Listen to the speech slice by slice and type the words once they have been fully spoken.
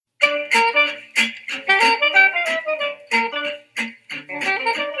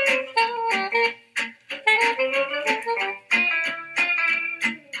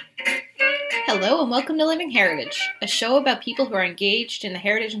welcome to Living Heritage, a show about people who are engaged in the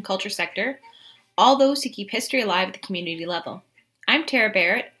heritage and culture sector, all those who keep history alive at the community level. I'm Tara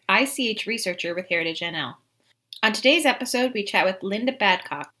Barrett, ICH researcher with Heritage NL. On today's episode, we chat with Linda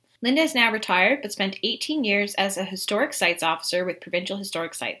Badcock. Linda is now retired, but spent 18 years as a historic sites officer with Provincial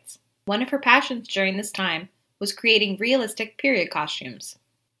Historic Sites. One of her passions during this time was creating realistic period costumes.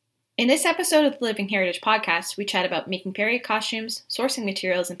 In this episode of the Living Heritage podcast, we chat about making period costumes, sourcing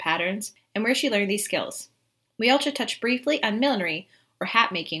materials and patterns, and where she learned these skills. We also touch briefly on millinery, or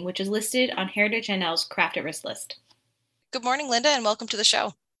hat making, which is listed on Heritage NL's Craft at Risk list. Good morning, Linda, and welcome to the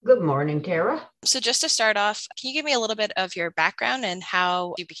show. Good morning, Tara. So just to start off, can you give me a little bit of your background and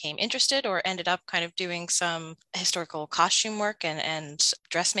how you became interested or ended up kind of doing some historical costume work and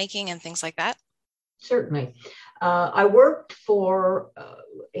dressmaking and things like that? Certainly. I worked for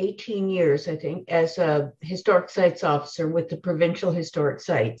 18 years, I think, as a historic sites officer with the Provincial Historic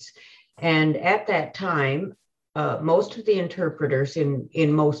Sites. And at that time, most of the interpreters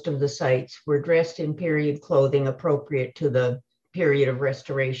in most of the sites were dressed in period clothing appropriate to the period of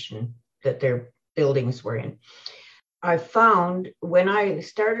restoration that their buildings were in. I found when I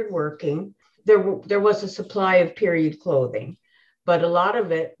started working, there was a supply of period clothing, but a lot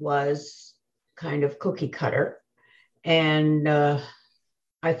of it was kind of cookie cutter. And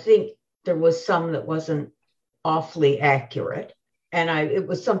I think there was some that wasn't awfully accurate. And it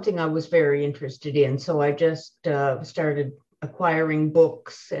was something I was very interested in. So I just started acquiring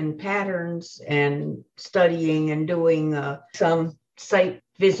books and patterns and studying and doing some site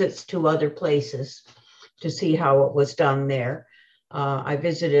visits to other places to see how it was done there. I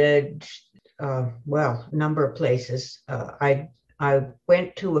visited, a number of places. I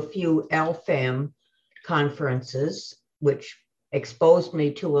went to a few ALFAM conferences, which exposed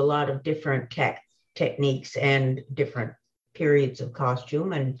me to a lot of different techniques and different periods of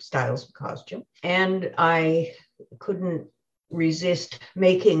costume and styles of costume. And I couldn't resist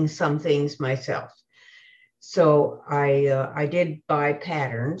making some things myself. So I did buy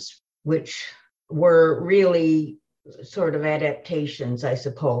patterns, which were really sort of adaptations, I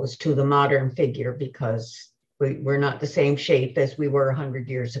suppose, to the modern figure, because we're not the same shape as we were 100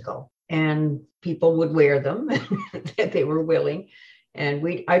 years ago. And people would wear them that they were willing. And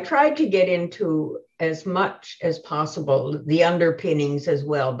I tried to get into as much as possible the underpinnings as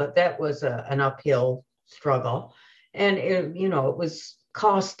well, but that was an uphill struggle. And it was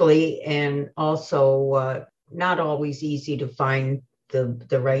costly and also not always easy to find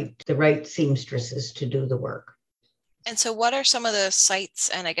the right seamstresses to do the work. And so what are some of the sites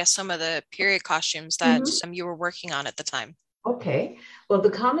and I guess some of the period costumes that you were working on at the time? Okay. Well,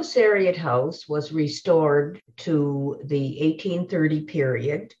 the Commissariat House was restored to the 1830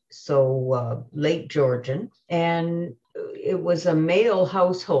 period, so late Georgian, and it was a male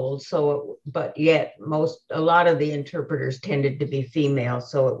household. But yet a lot of the interpreters tended to be female,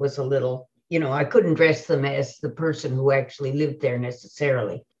 so it was a little, I couldn't dress them as the person who actually lived there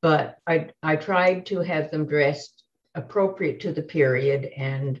necessarily. But I tried to have them dressed appropriate to the period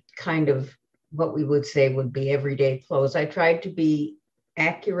and kind of what we would say would be everyday clothes. I tried to be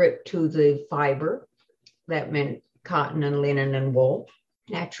accurate to the fiber. That meant cotton and linen and wool,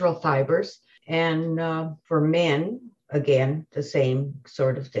 natural fibers. And for men, again, the same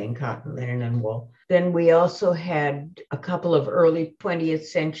sort of thing, cotton, linen, and wool. Then we also had a couple of early 20th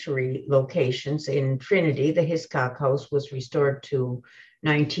century locations in Trinity. The Hiscock House was restored to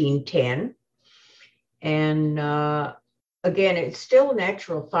 1910. And again, it's still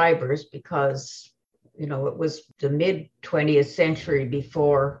natural fibers because, it was the mid 20th century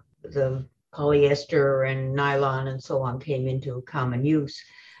before the polyester and nylon and so on came into common use.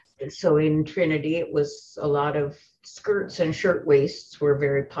 So in Trinity, it was a lot of skirts and shirtwaists were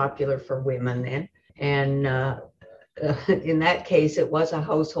very popular for women then. And in that case, it was a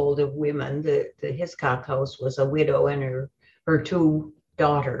household of women. The Hiscock House was a widow and her two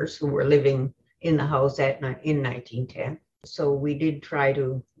daughters who were living in the house in 1910. So we did try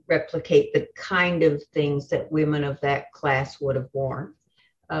to replicate the kind of things that women of that class would have worn.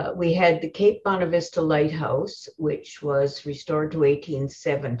 We had the Cape Bonavista Lighthouse, which was restored to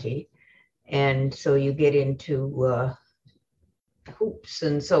 1870. And so you get into hoops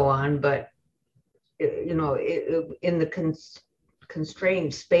and so on, but, in the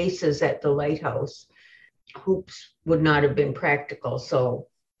constrained spaces at the lighthouse, hoops would not have been practical. So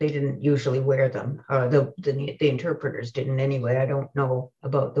they didn't usually wear them. The interpreters didn't anyway. I don't know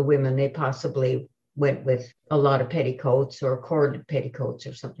about the women. They possibly went with a lot of petticoats or corded petticoats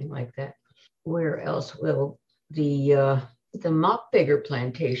or something like that. Where else? Well, the Mockbeggar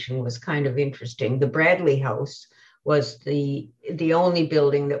plantation was kind of interesting. The Bradley House was the only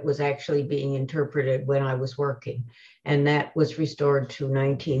building that was actually being interpreted when I was working, and that was restored to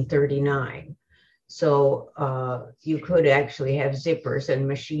 1939. So you could actually have zippers and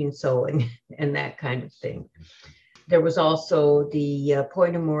machine sewing and that kind of thing. There was also the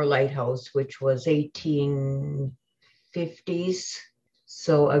Point Amour Lighthouse, which was 1850s.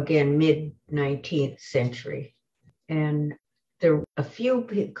 So again, mid 19th century. And there were a few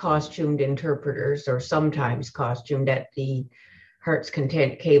costumed interpreters, or sometimes costumed, at the Heart's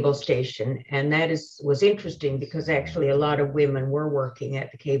Content cable station. And that was interesting because actually a lot of women were working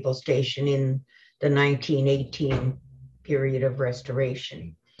at the cable station in the 1918 period of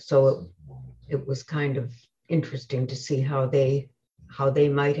restoration. So it was kind of interesting to see how they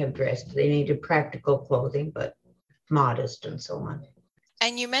might have dressed. They needed practical clothing, but modest and so on.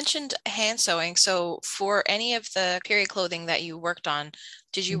 And you mentioned hand sewing. So for any of the period clothing that you worked on,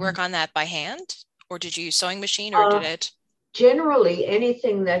 did you work on that by hand, or did you use sewing machine, or did it? Generally,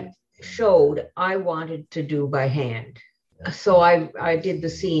 anything that showed, I wanted to do by hand. So I did the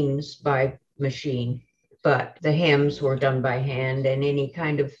seams by machine, but the hems were done by hand, and any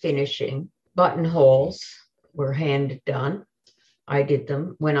kind of finishing. Buttonholes were hand done. I did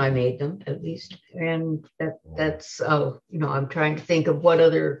them when I made them, at least. And that's, I'm trying to think of what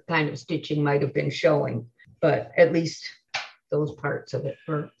other kind of stitching might have been showing, but at least those parts of it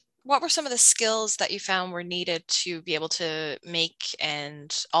were. What were some of the skills that you found were needed to be able to make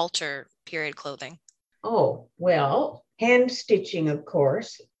and alter period clothing? Oh, well, hand stitching, of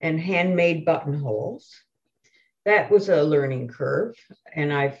course, and handmade buttonholes. That was a learning curve.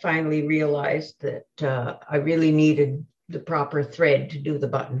 And I finally realized that I really needed the proper thread to do the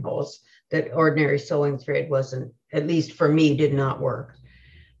buttonholes, that ordinary sewing thread wasn't, at least for me, did not work.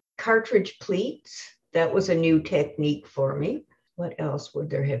 Cartridge pleats, that was a new technique for me. What else would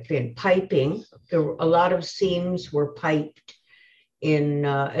there have been? Piping. There were a lot of seams were piped in,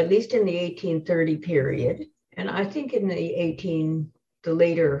 at least in the 1830 period. And I think in the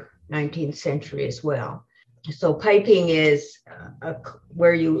later 19th century as well. So piping is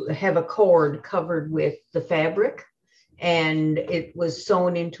where you have a cord covered with the fabric, and it was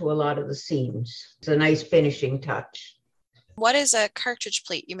sewn into a lot of the seams. It's a nice finishing touch. What is a cartridge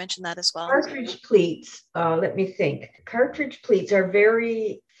pleat? You mentioned that as well. Cartridge pleats, let me think. Cartridge pleats are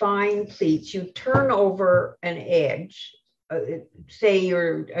very fine pleats. You turn over an edge. Say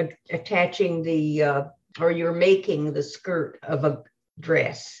you're attaching or you're making the skirt of a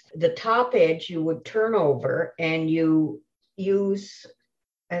dress. The top edge you would turn over, and you use,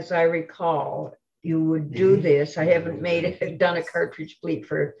 as I recall, you would do this. I haven't done a cartridge pleat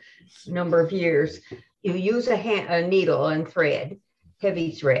for a number of years. You use a needle and thread,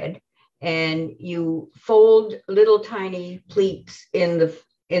 heavy thread, and you fold little tiny pleats in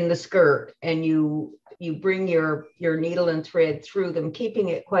the skirt, and you bring your needle and thread through them, keeping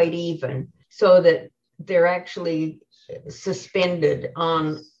it quite even so that they're actually suspended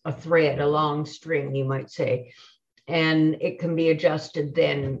on a thread, a long string, you might say, and it can be adjusted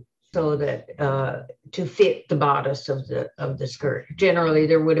then so that to fit the bodice of the skirt. Generally,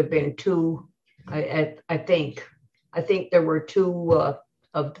 there would have been two. I think there were two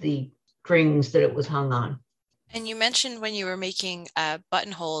of the strings that it was hung on. And you mentioned when you were making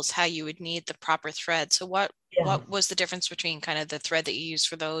buttonholes, how you would need the proper thread. So what was the difference between kind of the thread that you use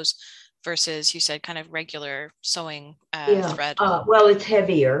for those versus, you said, kind of regular sewing thread? Well, it's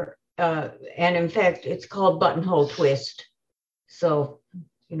heavier. And in fact, it's called buttonhole twist. So,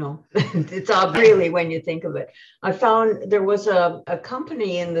 it's odd really when you think of it. I found there was a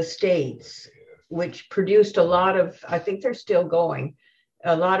company in the States which produced a lot of, I think they're still going,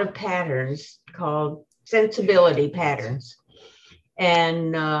 a lot of patterns called Sensibility patterns.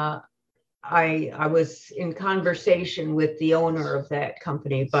 And I was in conversation with the owner of that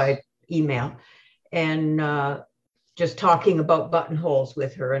company by email, and just talking about buttonholes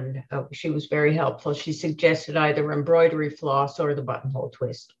with her, and she was very helpful. She suggested either embroidery floss or the buttonhole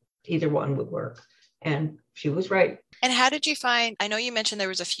twist. Either one would work, and she was right. And how did you find, I know you mentioned there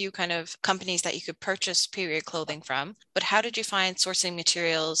was a few kind of companies that you could purchase period clothing from, but how did you find sourcing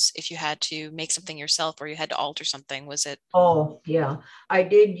materials if you had to make something yourself or you had to alter something? Was it? Oh, yeah. I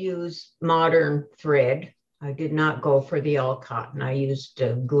did use modern thread. I did not go for the all cotton. I used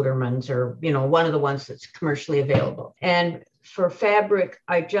Gutermann's, or, one of the ones that's commercially available. And for fabric,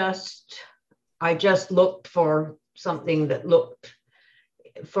 I just looked for something that looked,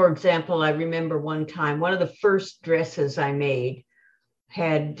 for example, I remember one time, one of the first dresses I made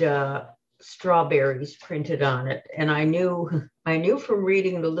had strawberries printed on it. And I knew from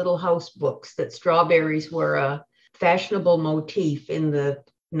reading the Little House books that strawberries were a fashionable motif in the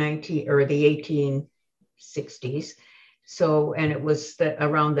 18 60s. So, and it was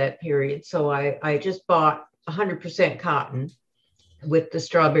around that period. So I just bought 100% cotton with the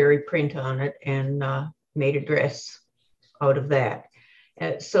strawberry print on it and made a dress out of that.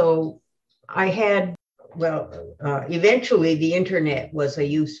 So I had, eventually the internet was a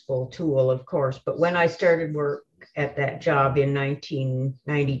useful tool, of course, but when I started work at that job in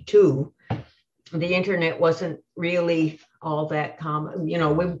 1992, the internet wasn't really all that common.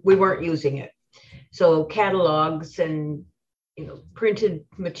 We weren't using it. So catalogs and printed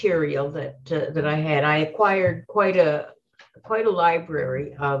material that I had, I acquired quite a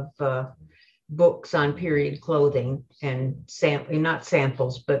library of books on period clothing and not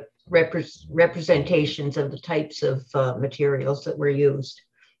samples, but representations of the types of materials that were used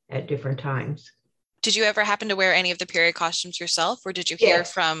at different times. Did you ever happen to wear any of the period costumes yourself, or did you hear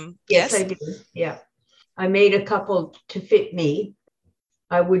from? Yes, I did. Yeah, I made a couple to fit me.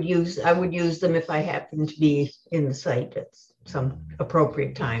 I would use them if I happened to be in the site at some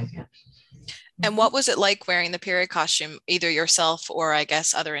appropriate time. Yeah. And what was it like wearing the period costume, either yourself or I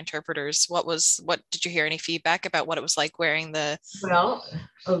guess other interpreters? What did you hear any feedback about what it was like wearing the? Well,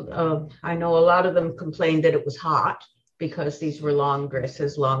 I know a lot of them complained that it was hot because these were long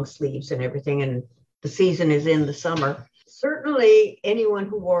dresses, long sleeves and everything. And the season is in the summer. Certainly anyone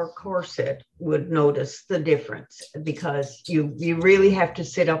who wore a corset would notice the difference because you really have to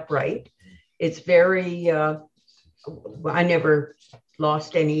sit upright. It's very, I never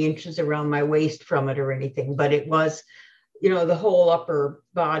lost any inches around my waist from it or anything, but it was, the whole upper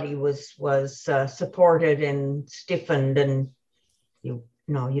body was supported and stiffened, and you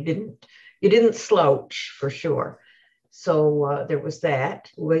didn't slouch for sure. So there was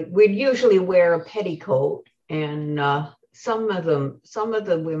that. We'd usually wear a petticoat, and some of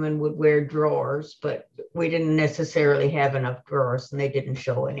the women would wear drawers, but we didn't necessarily have enough drawers, and they didn't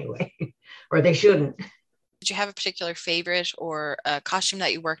show anyway, or they shouldn't. Did you have a particular favorite or a costume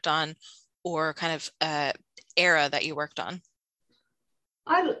that you worked on, or kind of era that you worked on?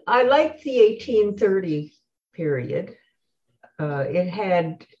 I liked the 1830 period. It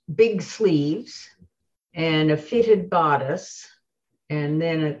had big sleeves and a fitted bodice, and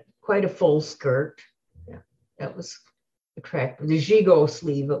then quite a full skirt. Yeah, that was attractive. The gigot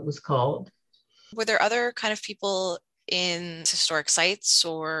sleeve, it was called. Were there other kind of people in historic sites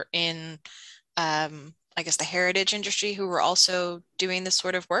or in I guess the heritage industry who were also doing this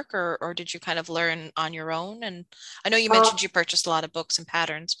sort of work, or did you kind of learn on your own? And I know you mentioned you purchased a lot of books and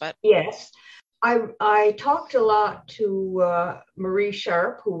patterns, but yes, I talked a lot to Marie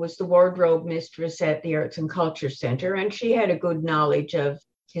Sharp, who was the wardrobe mistress at the Arts and Culture Center, and she had a good knowledge of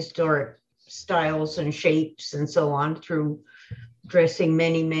historic styles and shapes and so on through dressing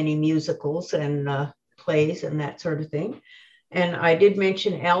many, many musicals and plays and that sort of thing. And I did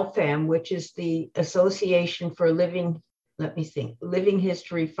mention ALFAM, which is the Association for Living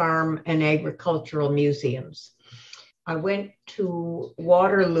History, Farm and Agricultural Museums. I went to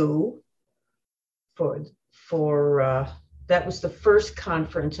Waterloo for that was the first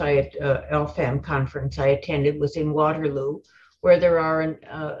conference ALFAM conference I attended, was in Waterloo, where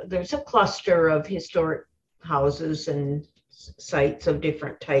there's a cluster of historic houses and sites of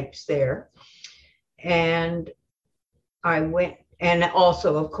different types there. And I went, and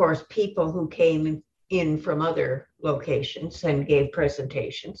also, of course, people who came in from other locations and gave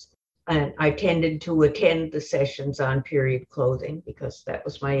presentations. And I tended to attend the sessions on period clothing because that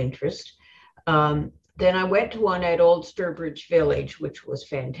was my interest. Then I went to one at Old Sturbridge Village, which was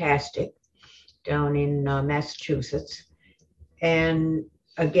fantastic, down in Massachusetts. And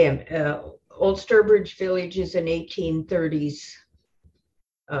again, Old Sturbridge Village is an 1830s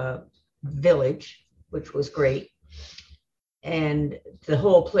village, which was great. And the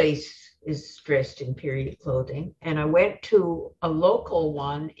whole place is dressed in period clothing. And I went to a local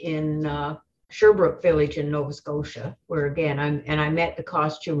one in Sherbrooke Village in Nova Scotia, where again, I met the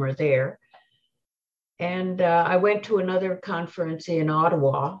costumer there. And I went to another conference in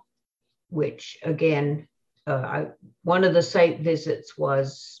Ottawa, which again, one of the site visits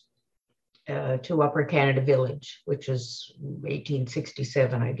was to Upper Canada Village, which is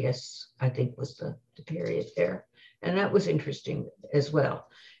 1867, I think was the period there. And that was interesting as well.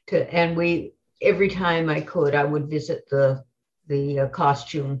 Every time I could, I would visit the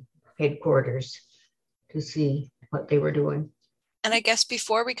costume headquarters to see what they were doing. And I guess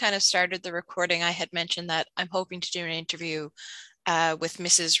before we kind of started the recording, I had mentioned that I'm hoping to do an interview with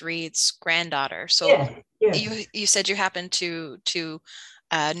Mrs. Reed's granddaughter. So yeah. You said you happened to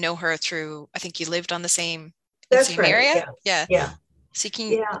know her through, I think you lived on the same area? Yeah.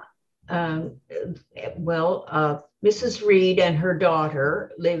 Mrs. Reed and her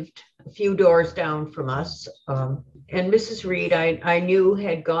daughter lived a few doors down from us. And Mrs. Reed, I knew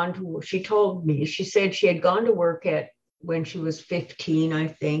had gone to, she told me, she said she had gone to work at when she was 15, I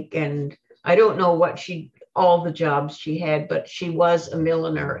think. And I don't know all the jobs she had, but she was a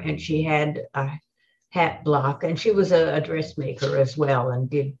milliner and she had a hat block, and she was a dressmaker as well and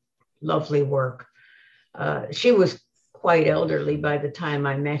did lovely work. She was quite elderly by the time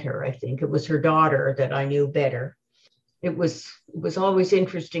I met her. I think it was her daughter that I knew better. It was always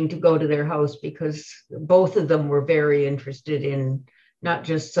interesting to go to their house because both of them were very interested in not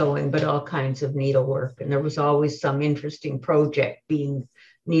just sewing, but all kinds of needlework. And there was always some interesting project being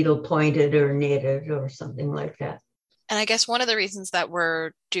needle pointed or knitted or something like that. And I guess one of the reasons that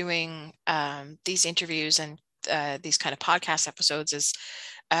we're doing these interviews and these kind of podcast episodes is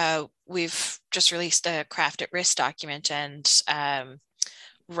we've just released a Craft at Risk document and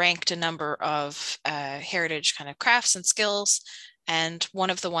ranked a number of heritage kind of crafts and skills. And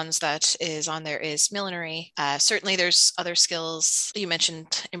one of the ones that is on there is millinery. Certainly there's other skills. You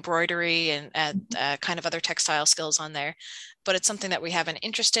mentioned embroidery and kind of other textile skills on there, but it's something that we have an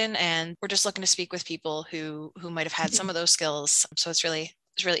interest in, and we're just looking to speak with people who might have had some of those skills. So it's really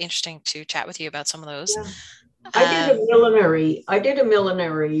interesting to chat with you about some of those. Yeah. I did a millinery, I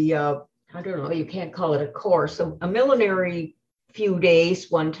don't know, you can't call it a course, a millinery few days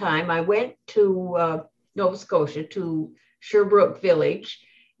one time. I went to Nova Scotia, to Sherbrooke Village,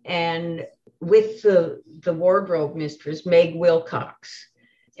 and with the wardrobe mistress, Meg Wilcox.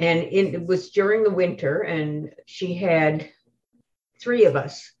 And it was during the winter, and she had three of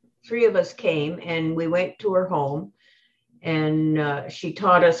us came, and we went to her home, and she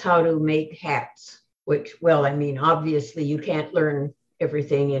taught us how to make hats, which, well, I mean, obviously you can't learn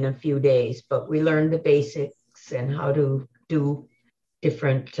everything in a few days, but we learned the basics and how to do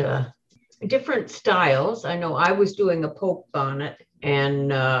different styles. I know I was doing a poke bonnet,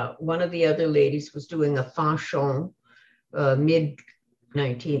 and one of the other ladies was doing a fanchon, mid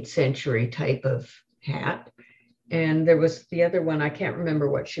 19th century type of hat. And there was the other one, I can't remember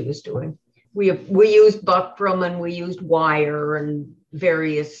what she was doing. We used buckram, and we used wire and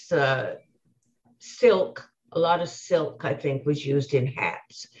various silk. A lot of silk, I think, was used in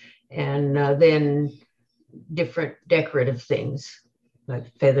hats. And then different decorative things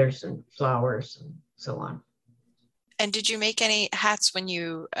like feathers and flowers and so on. And did you make any hats when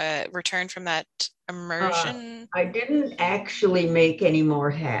you returned from that immersion? I didn't actually make any more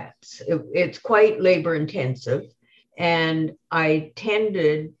hats. It's quite labor intensive. And I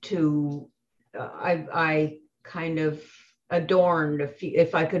tended to, I kind of adorned,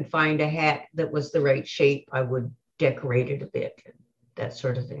 if I could find a hat that was the right shape, I would decorate it a bit, that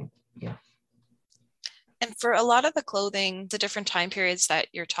sort of thing. Yeah. And for a lot of the clothing, the different time periods that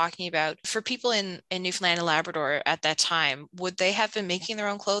you're talking about, for people in Newfoundland and Labrador at that time, would they have been making their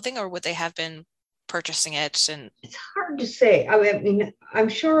own clothing, or would they have been purchasing it? And it's hard to say. I mean, I'm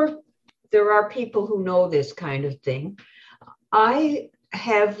sure there are people who know this kind of thing. I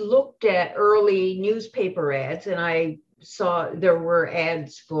have looked at early newspaper ads, and I saw there were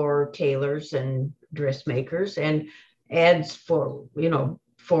ads for tailors and dressmakers, and ads for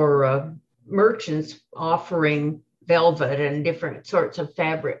merchants offering velvet and different sorts of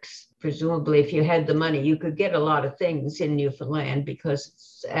fabrics. Presumably, if you had the money, you could get a lot of things in Newfoundland because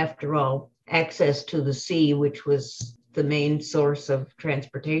it's, after all, access to the sea, which was the main source of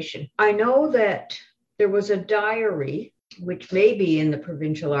transportation. I know that there was a diary, which may be in the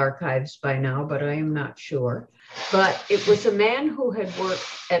provincial archives by now, but I am not sure. But it was a man who had worked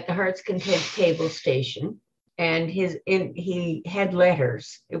at the Heart's Content cable station, and he had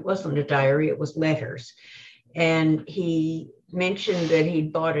letters. It wasn't a diary, it was letters. And he mentioned that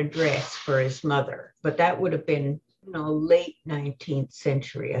he'd bought a dress for his mother, but that would have been, late 19th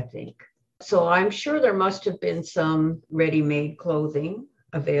century, I think. So I'm sure there must have been some ready-made clothing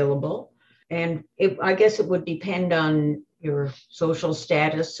available. And I guess it would depend on your social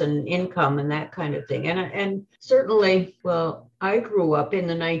status and income and that kind of thing. And certainly, well, I grew up in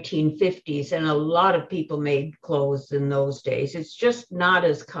the 1950s, and a lot of people made clothes in those days. It's just not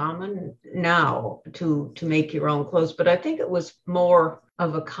as common now to make your own clothes, but I think it was more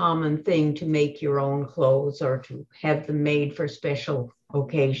of a common thing to make your own clothes or to have them made for special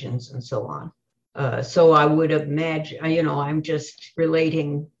occasions and so on. So I would imagine, I'm just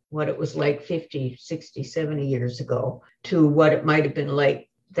relating what it was like 50, 60, 70 years ago to what it might have been like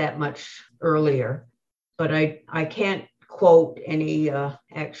that much earlier. But I can't quote any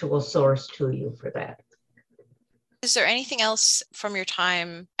actual source to you for that. Is there anything else from your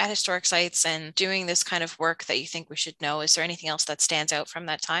time at historic sites and doing this kind of work that you think we should know? Is there anything else that stands out from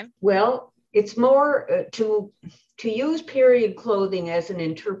that time? Well, it's more to to use period clothing as an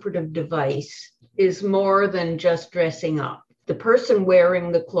interpretive device is more than just dressing up. The person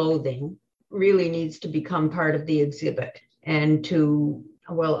wearing the clothing really needs to become part of the exhibit and to,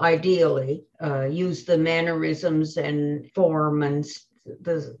 well, ideally, use the mannerisms and form and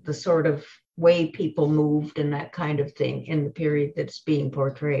the sort of way people moved and that kind of thing in the period that's being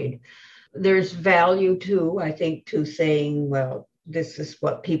portrayed. There's value too, I think, to saying, well, this is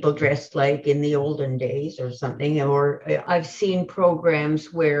what people dressed like in the olden days or something. Or I've seen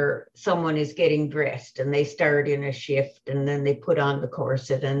programs where someone is getting dressed and they start in a shift and then they put on the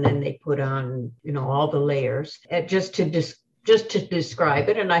corset and then they put on, all the layers just to describe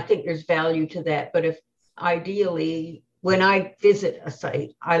it. And I think there's value to that. But if ideally, when I visit a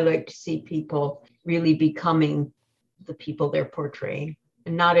site, I like to see people really becoming the people they're portraying.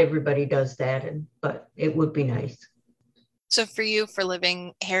 And not everybody does that, but it would be nice. So for you, for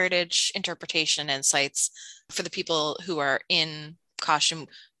living heritage interpretation and sites, for the people who are in costume,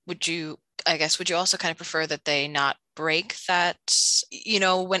 would you also kind of prefer that they not break that,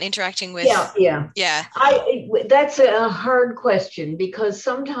 when interacting with? Yeah. That's a hard question because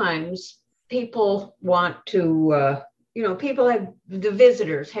sometimes people want to, the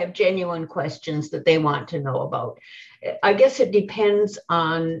visitors have genuine questions that they want to know about. I guess it depends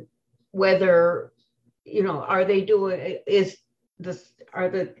on whether, are the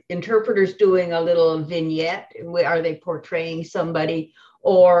interpreters doing a little vignette? Are they portraying somebody,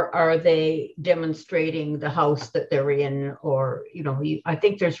 or are they demonstrating the house that they're in? Or, I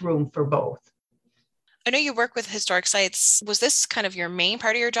think there's room for both. I know you work with historic sites. Was this kind of your main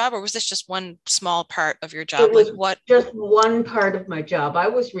part of your job, or was this just one small part of your job? It was just one part of my job. I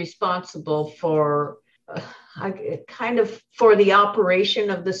was responsible for for the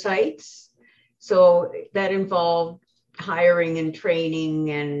operation of the sites. So that involved hiring and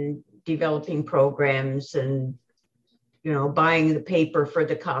training and developing programs and, buying the paper for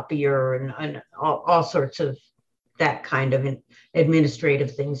the copier and all sorts of that kind of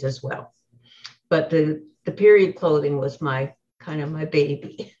administrative things as well. But the period clothing was my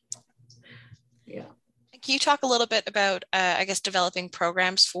baby. Yeah. Can you talk a little bit about, developing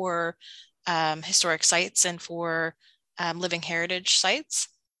programs for historic sites and for living heritage sites?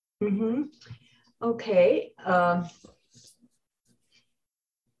 Mm-hmm. Okay.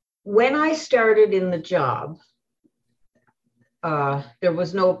 When I started in the job, I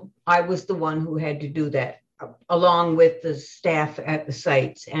was the one who had to do that along with the staff at the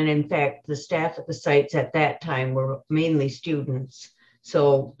sites. And in fact, the staff at the sites at that time were mainly students.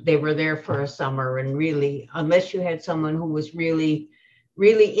 So they were there for a summer, and really, unless you had someone who was really,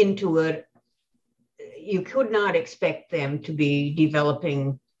 really into it, you could not expect them to be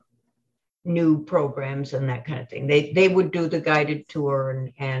developing new programs and that kind of thing. They would do the guided tour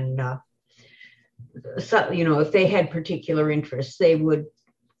and so, if they had particular interests, they would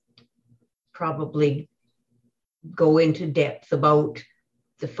probably go into depth about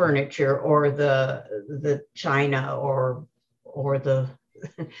the furniture or the china or the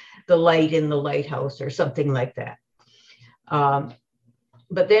light in the lighthouse or something like that.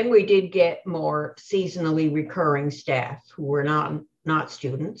 But then we did get more seasonally recurring staff who were not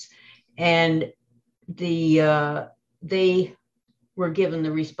students, and they were given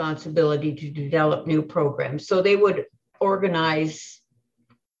the responsibility to develop new programs. So they would organize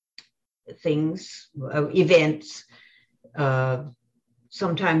things, events.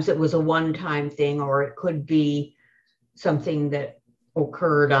 Sometimes it was a one-time thing, or it could be something that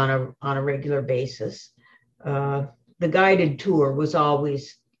occurred on a regular basis. The guided tour was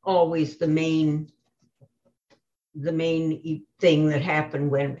always the main thing that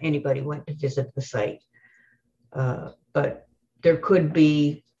happened when anybody went to visit the site. But there could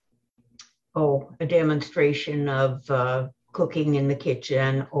be a demonstration of cooking in the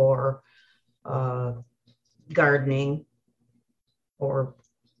kitchen, or gardening, or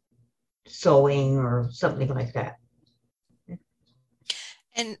sewing, or something like that.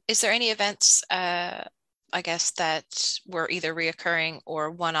 And is there any events, that were either reoccurring or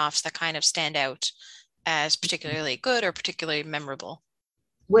one-offs that kind of stand out as particularly good or particularly memorable?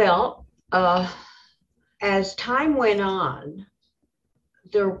 Well, as time went on,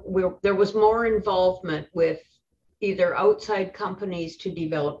 there was more involvement with either outside companies to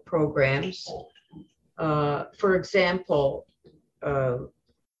develop programs. For example, I'm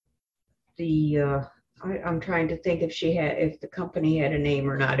trying to think if the company had a name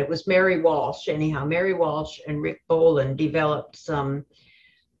or not. It was Mary Walsh, anyhow. Mary Walsh and Rick Boland developed some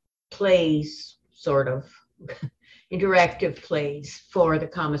plays, sort of interactive plays, for the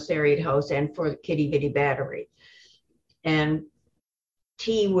Commissariat House and for the Kitty Vitty Battery. And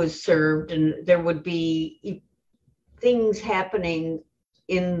tea was served, and there would be things happening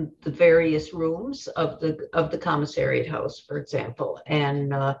in the various rooms of the commissariat house, for example.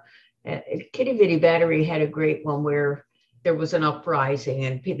 And Kitty Vitty Battery had a great one where there was an uprising,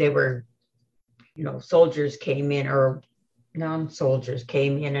 and they were, soldiers came in, or non-soldiers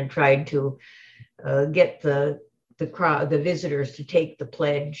came in and tried to get the crowd, the visitors, to take the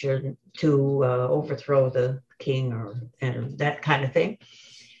pledge or to overthrow the king, and that kind of thing.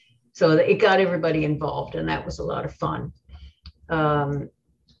 So it got everybody involved, and that was a lot of fun.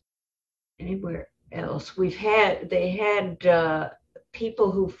 Anywhere else? They had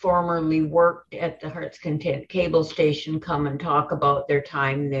people who formerly worked at the Heart's Content cable station come and talk about their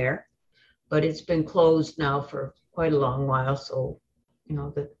time there, but it's been closed now for quite a long while. So,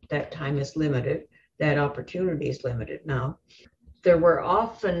 that time is limited. That opportunity is limited now. There were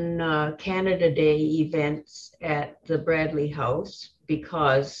often Canada Day events at the Bradley House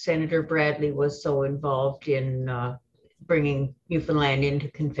because Senator Bradley was so involved in bringing Newfoundland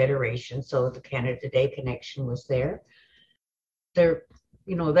into Confederation. So the Canada Day connection was there.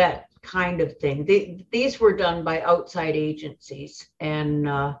 That kind of thing. These were done by outside agencies. And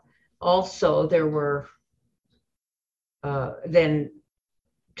also there were, then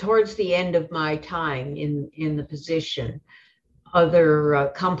towards the end of my time in the position,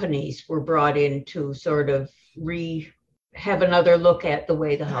 other companies were brought in to sort of have another look at the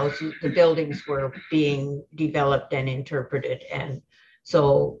way the buildings were being developed and interpreted. And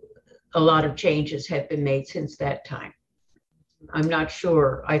so a lot of changes have been made since that time. I'm not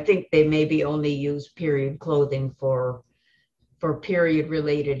sure. I think they maybe only use period clothing for period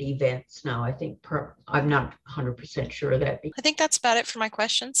related events now. I think I'm not 100% sure of that. I think that's about it for my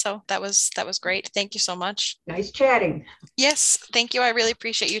question. So that was great. Thank you so much. Nice chatting. Yes, thank you. I really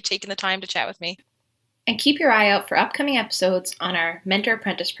appreciate you taking the time to chat with me. And keep your eye out for upcoming episodes on our Mentor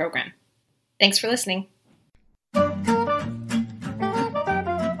Apprentice program. Thanks for listening.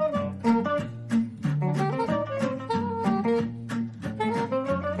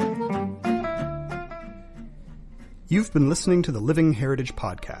 You've been listening to the Living Heritage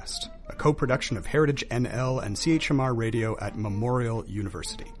Podcast, a co-production of Heritage NL and CHMR Radio at Memorial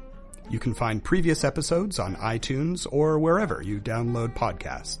University. You can find previous episodes on iTunes or wherever you download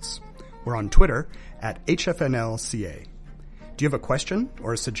podcasts. We're on Twitter at HFNLCA. Do you have a question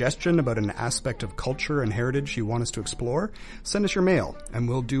or a suggestion about an aspect of culture and heritage you want us to explore? Send us your mail, and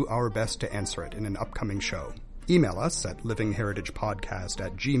we'll do our best to answer it in an upcoming show. Email us at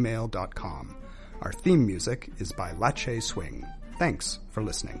livingheritagepodcast@gmail.com. Our theme music is by Lache Swing. Thanks for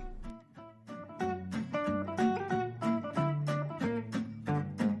listening.